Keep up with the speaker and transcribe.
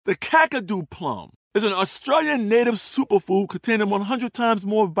The kakadu plum is an Australian native superfood containing 100 times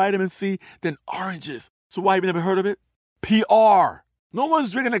more vitamin C than oranges. So why have you never heard of it? PR. No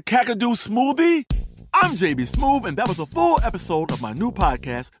one's drinking a kakadu smoothie? I'm JB Smooth, and that was a full episode of my new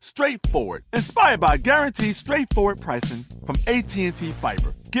podcast, Straightforward, inspired by guaranteed straightforward pricing from AT&T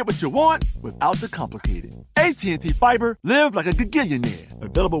Fiber. Get what you want without the complicated. AT&T Fiber, live like a gigillionaire.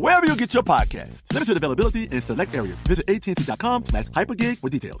 Available wherever you get your podcasts. Limited availability in select areas. Visit AT&T.com/hypergig for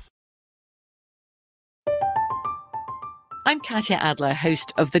details. I'm Katya Adler,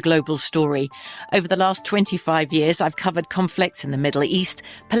 host of The Global Story. Over the last 25 years, I've covered conflicts in the Middle East,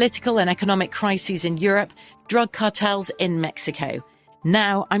 political and economic crises in Europe, drug cartels in Mexico.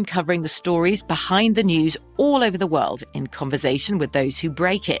 Now I'm covering the stories behind the news all over the world in conversation with those who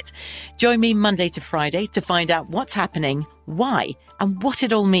break it. Join me Monday to Friday to find out what's happening, why, and what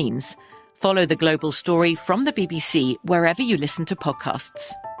it all means. Follow The Global Story from the BBC wherever you listen to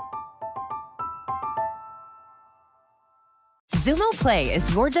podcasts. Xumo Play is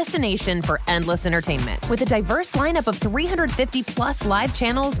your destination for endless entertainment. With a diverse lineup of 350-plus live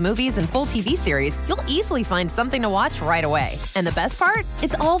channels, movies, and full TV series, you'll easily find something to watch right away. And the best part?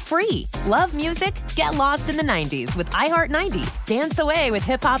 It's all free. Love music? Get lost in the 90s with iHeart 90s, dance away with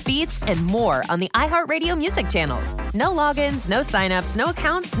hip-hop beats, and more on the iHeartRadio music channels. No logins, no signups, no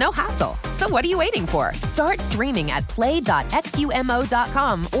accounts, no hassle. So what are you waiting for? Start streaming at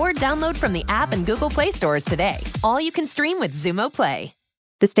play.xumo.com or download from the app and Google Play stores today. All you can stream with Xumo Play.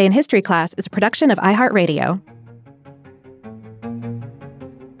 This Day in History class is a production of iHeartRadio.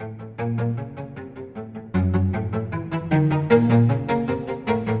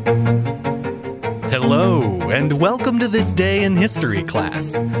 Hello, and welcome to This Day in History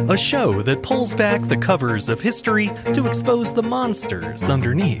class, a show that pulls back the covers of history to expose the monsters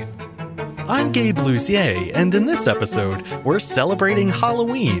underneath. I'm Gabe Lucier, and in this episode, we're celebrating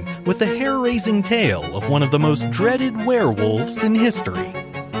Halloween with the hair-raising tale of one of the most dreaded werewolves in history.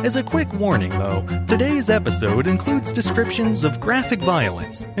 As a quick warning, though, today's episode includes descriptions of graphic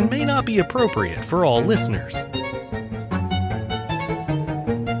violence and may not be appropriate for all listeners.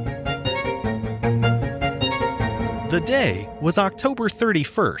 The day was October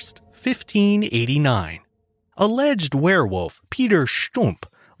 31st, 1589. Alleged werewolf Peter Stumpp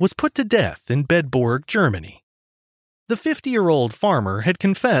was put to death in Bedburg, Germany. The 50-year-old farmer had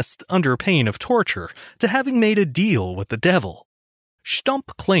confessed, under pain of torture, to having made a deal with the devil.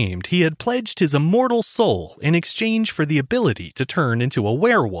 Stumpp claimed he had pledged his immortal soul in exchange for the ability to turn into a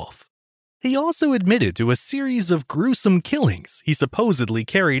werewolf. He also admitted to a series of gruesome killings he supposedly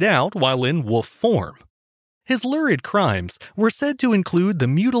carried out while in wolf form. His lurid crimes were said to include the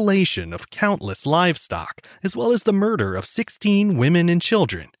mutilation of countless livestock, as well as the murder of 16 women and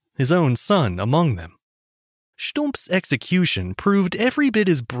children, his own son among them. Stumpp's execution proved every bit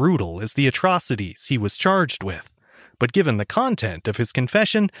as brutal as the atrocities he was charged with, but given the content of his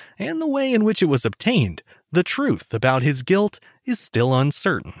confession and the way in which it was obtained, the truth about his guilt is still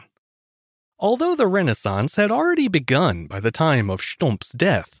uncertain. Although the Renaissance had already begun by the time of Stumpp's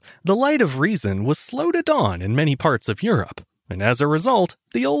death, the light of reason was slow to dawn in many parts of Europe, and as a result,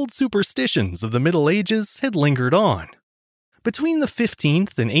 the old superstitions of the Middle Ages had lingered on. Between the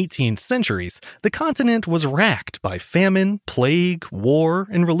 15th and 18th centuries, the continent was racked by famine, plague, war,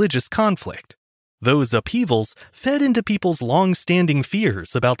 and religious conflict. Those upheavals fed into people's long-standing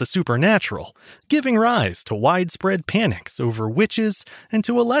fears about the supernatural, giving rise to widespread panics over witches and,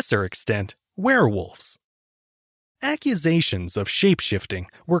 to a lesser extent, werewolves. Accusations of shapeshifting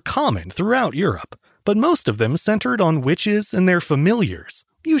were common throughout Europe, but most of them centered on witches and their familiars,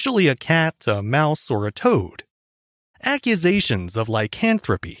 usually a cat, a mouse, or a toad. Accusations of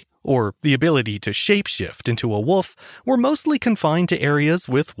lycanthropy, or the ability to shapeshift into a wolf, were mostly confined to areas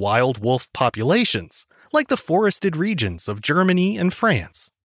with wild wolf populations, like the forested regions of Germany and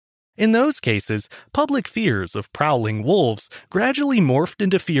France. In those cases, public fears of prowling wolves gradually morphed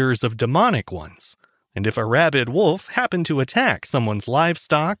into fears of demonic ones, and if a rabid wolf happened to attack someone's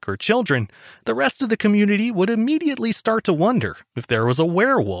livestock or children, the rest of the community would immediately start to wonder if there was a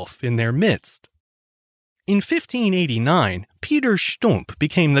werewolf in their midst. In 1589, Peter Stumpp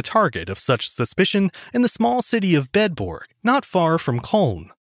became the target of such suspicion in the small city of Bedburg, not far from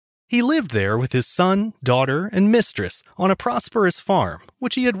Cologne. He lived there with his son, daughter, and mistress on a prosperous farm,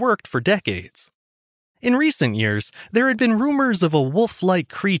 which he had worked for decades. In recent years, there had been rumors of a wolf-like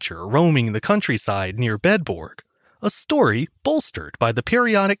creature roaming the countryside near Bedburg, a story bolstered by the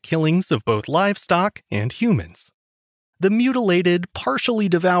periodic killings of both livestock and humans. The mutilated, partially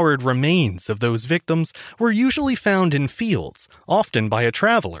devoured remains of those victims were usually found in fields, often by a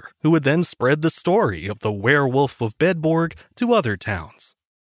traveler, who would then spread the story of the werewolf of Bedburg to other towns.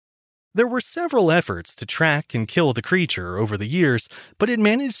 There were several efforts to track and kill the creature over the years, but it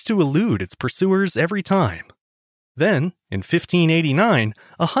managed to elude its pursuers every time. Then, in 1589,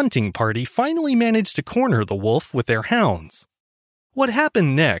 a hunting party finally managed to corner the wolf with their hounds. What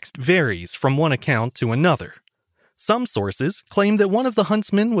happened next varies from one account to another. Some sources claim that one of the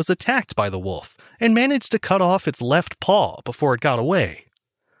huntsmen was attacked by the wolf and managed to cut off its left paw before it got away.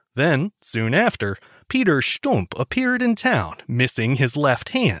 Then, soon after, Peter Stumpp appeared in town, missing his left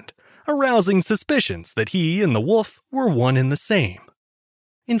hand, arousing suspicions that he and the wolf were one and the same.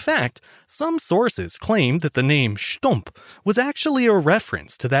 In fact, some sources claim that the name Stumpp was actually a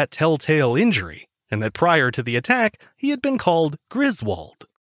reference to that telltale injury, and that prior to the attack, he had been called Griswold.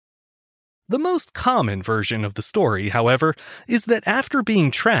 The most common version of the story, however, is that after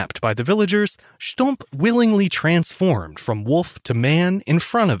being trapped by the villagers, Stumpp willingly transformed from wolf to man in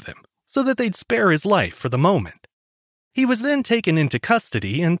front of them, so that they'd spare his life for the moment. He was then taken into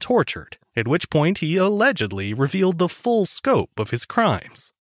custody and tortured, at which point he allegedly revealed the full scope of his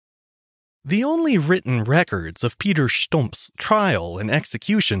crimes. The only written records of Peter Stumpp's trial and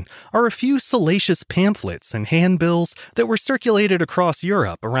execution are a few salacious pamphlets and handbills that were circulated across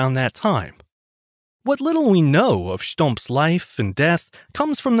Europe around that time. What little we know of Stumpp's life and death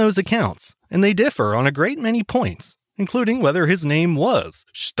comes from those accounts, and they differ on a great many points, including whether his name was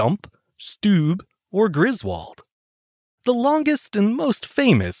Stumpp, Stube, or Griswold. The longest and most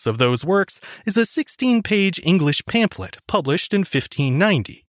famous of those works is a 16-page English pamphlet published in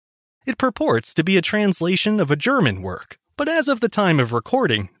 1590. It purports to be a translation of a German work, but as of the time of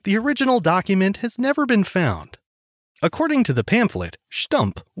recording, the original document has never been found. According to the pamphlet,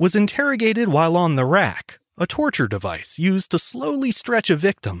 Stumpp was interrogated while on the rack, a torture device used to slowly stretch a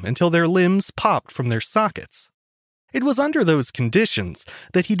victim until their limbs popped from their sockets. It was under those conditions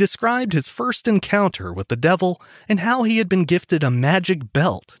that he described his first encounter with the devil and how he had been gifted a magic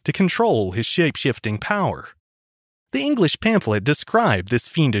belt to control his shape-shifting power. The English pamphlet described this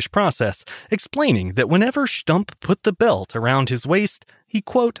fiendish process, explaining that whenever Stumpp put the belt around his waist, he,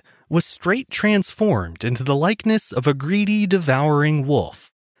 quote, was straight transformed into the likeness of a greedy, devouring wolf,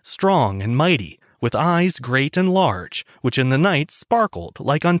 strong and mighty, with eyes great and large, which in the night sparkled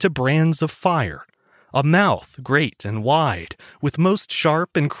like unto brands of fire, a mouth great and wide, with most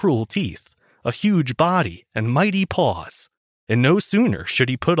sharp and cruel teeth, a huge body and mighty paws. And no sooner should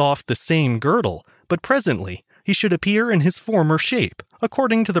he put off the same girdle, but presently he should appear in his former shape,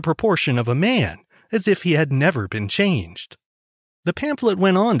 according to the proportion of a man, as if he had never been changed. The pamphlet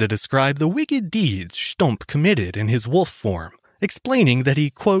went on to describe the wicked deeds Stumpp committed in his wolf form, explaining that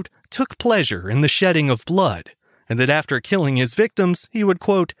he, quote, took pleasure in the shedding of blood, and that after killing his victims, he would,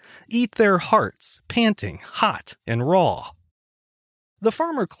 quote, eat their hearts, panting, hot, and raw. The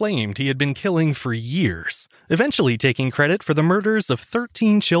farmer claimed he had been killing for years, eventually taking credit for the murders of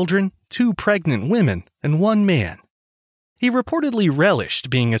 13 children, 2 pregnant women, and 1 man. He reportedly relished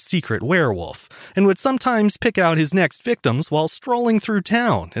being a secret werewolf, and would sometimes pick out his next victims while strolling through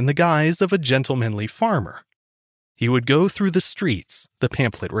town in the guise of a gentlemanly farmer. He would go through the streets, the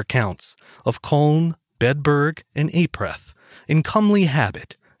pamphlet recounts, of Cologne, Bedburg, and Ypres, in comely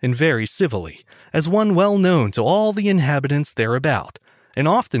habit, and very civilly, as one well known to all the inhabitants thereabout, and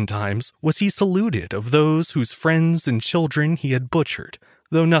oftentimes was he saluted of those whose friends and children he had butchered,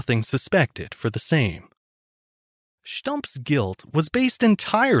 though nothing suspected for the same. Stumpp's guilt was based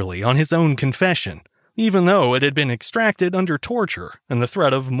entirely on his own confession, even though it had been extracted under torture and the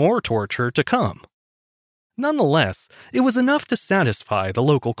threat of more torture to come. Nonetheless, it was enough to satisfy the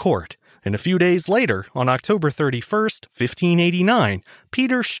local court, and a few days later, on October 31st, 1589,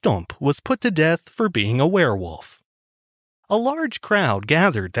 Peter Stumpp was put to death for being a werewolf. A large crowd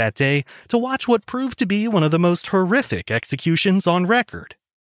gathered that day to watch what proved to be one of the most horrific executions on record.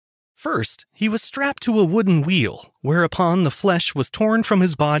 First, he was strapped to a wooden wheel, whereupon the flesh was torn from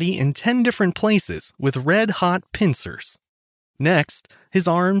his body in 10 different places with red-hot pincers. Next, his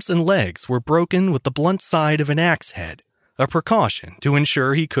arms and legs were broken with the blunt side of an axe head, a precaution to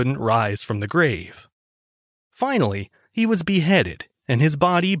ensure he couldn't rise from the grave. Finally, he was beheaded, and his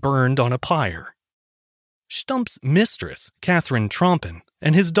body burned on a pyre. Stumpp's mistress, Catherine Trompen,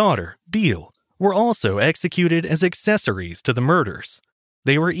 and his daughter, Biel, were also executed as accessories to the murders.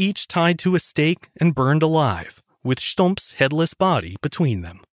 They were each tied to a stake and burned alive, with Stumpp's headless body between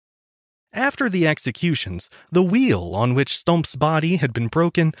them. After the executions, the wheel on which Stumpp's body had been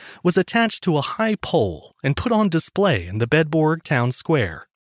broken was attached to a high pole and put on display in the Bedburg town square.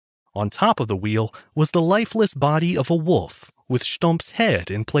 On top of the wheel was the lifeless body of a wolf, with Stumpp's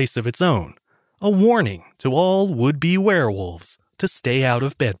head in place of its own, a warning to all would-be werewolves to stay out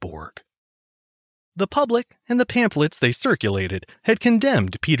of Bedburg. The public and the pamphlets they circulated had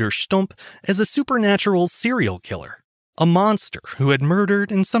condemned Peter Stumpp as a supernatural serial killer, a monster who had murdered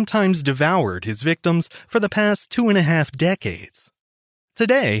and sometimes devoured his victims for the past 2.5 decades.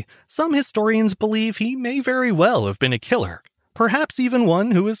 Today, some historians believe he may very well have been a killer, perhaps even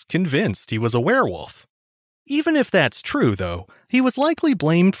one who is convinced he was a werewolf. Even if that's true, though, he was likely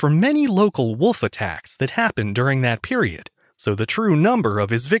blamed for many local wolf attacks that happened during that period, so the true number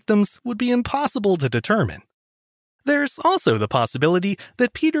of his victims would be impossible to determine. There's also the possibility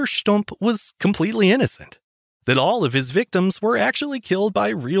that Peter Stumpp was completely innocent, that all of his victims were actually killed by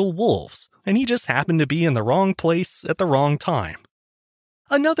real wolves, and he just happened to be in the wrong place at the wrong time.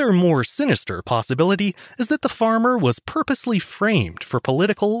 Another more sinister possibility is that the farmer was purposely framed for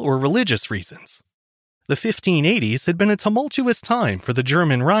political or religious reasons. The 1580s had been a tumultuous time for the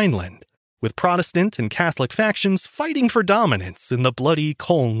German Rhineland, with Protestant and Catholic factions fighting for dominance in the bloody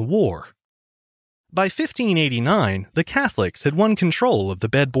Köln War. By 1589, the Catholics had won control of the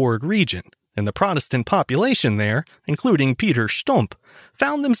Bedburg region, and the Protestant population there, including Peter Stumpp,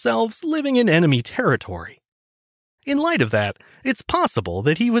 found themselves living in enemy territory. In light of that, it's possible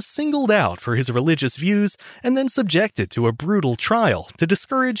that he was singled out for his religious views and then subjected to a brutal trial to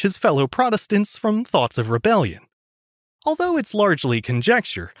discourage his fellow Protestants from thoughts of rebellion. Although it's largely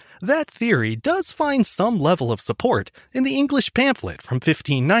conjecture, that theory does find some level of support in the English pamphlet from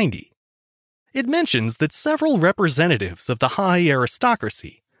 1590. It mentions that several representatives of the high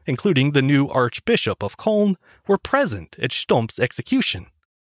aristocracy, including the new Archbishop of Köln, were present at Stumpp's execution.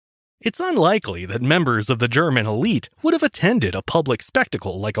 It's unlikely that members of the German elite would have attended a public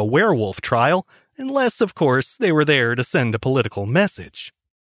spectacle like a werewolf trial, unless, of course, they were there to send a political message.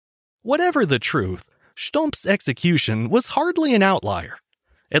 Whatever the truth, Stumpp's execution was hardly an outlier.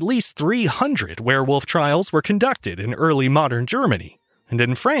 At least 300 werewolf trials were conducted in early modern Germany, and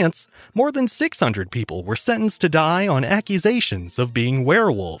in France, more than 600 people were sentenced to die on accusations of being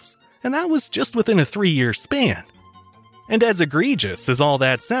werewolves, and that was just within a 3-year span. And as egregious as all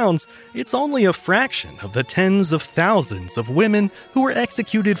that sounds, it's only a fraction of the tens of thousands of women who were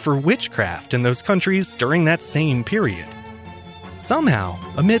executed for witchcraft in those countries during that same period. Somehow,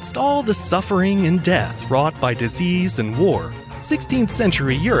 amidst all the suffering and death wrought by disease and war, 16th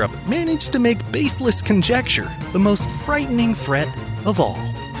century Europe managed to make baseless conjecture the most frightening threat of all.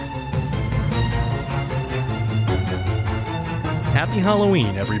 Happy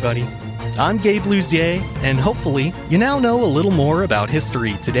Halloween, everybody. I'm Gabe Luzier, and hopefully you now know a little more about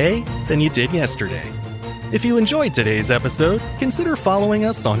history today than you did yesterday. If you enjoyed today's episode, consider following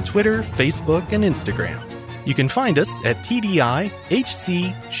us on Twitter, Facebook, and Instagram. You can find us at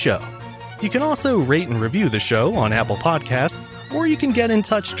TDIHC Show. You can also rate and review the show on Apple Podcasts, or you can get in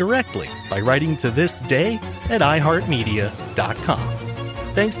touch directly by writing to thisday@iHeartMedia.com.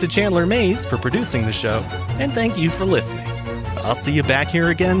 Thanks to Chandler Mays for producing the show, and thank you for listening. I'll see you back here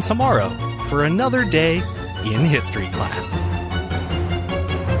again tomorrow for another day in history class.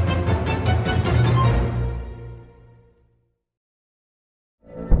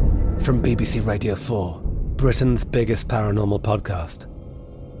 From BBC Radio 4, Britain's biggest paranormal podcast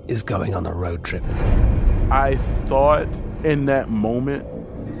is going on a road trip. I thought in that moment,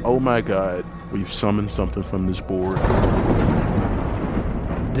 oh my God, we've summoned something from this board.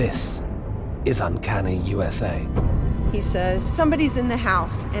 This is Uncanny USA. He says, somebody's in the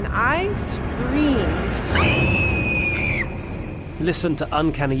house, and I screamed. Listen to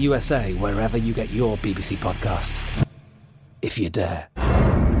Uncanny USA wherever you get your BBC podcasts, if you dare.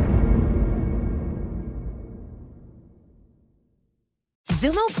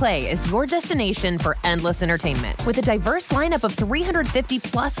 Zumo Play is your destination for endless entertainment. With a diverse lineup of 350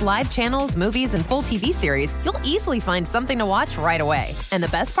 plus live channels, movies, and full TV series, you'll easily find something to watch right away. And the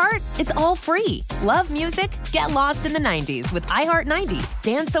best part? It's all free. Love music? Get lost in the 90s with iHeart 90s,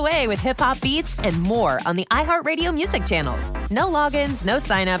 dance away with hip-hop beats, and more on the iHeartRadio music channels. No logins, no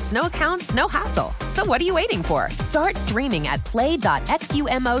signups, no accounts, no hassle. So what are you waiting for? Start streaming at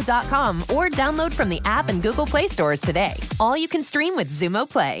play.xumo.com or download from the app and Google Play stores today. All you can stream with Zumo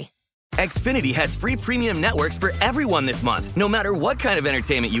Play. Xfinity has free premium networks for everyone this month, no matter what kind of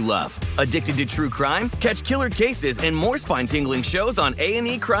entertainment you love. Addicted to true crime? Catch killer cases and more spine-tingling shows on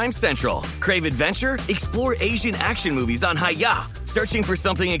A&E Crime Central. Crave adventure? Explore Asian action movies on Hi-Ya. Searching for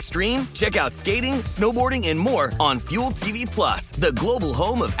something extreme? Check out skating, snowboarding, and more on Fuel TV Plus, the global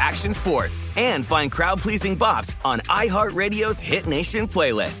home of action sports. And find crowd-pleasing bops on iHeartRadio's Hit Nation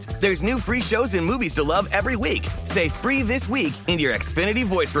playlist. There's new free shows and movies to love every week. Say free this week in your Xfinity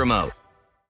voice remote.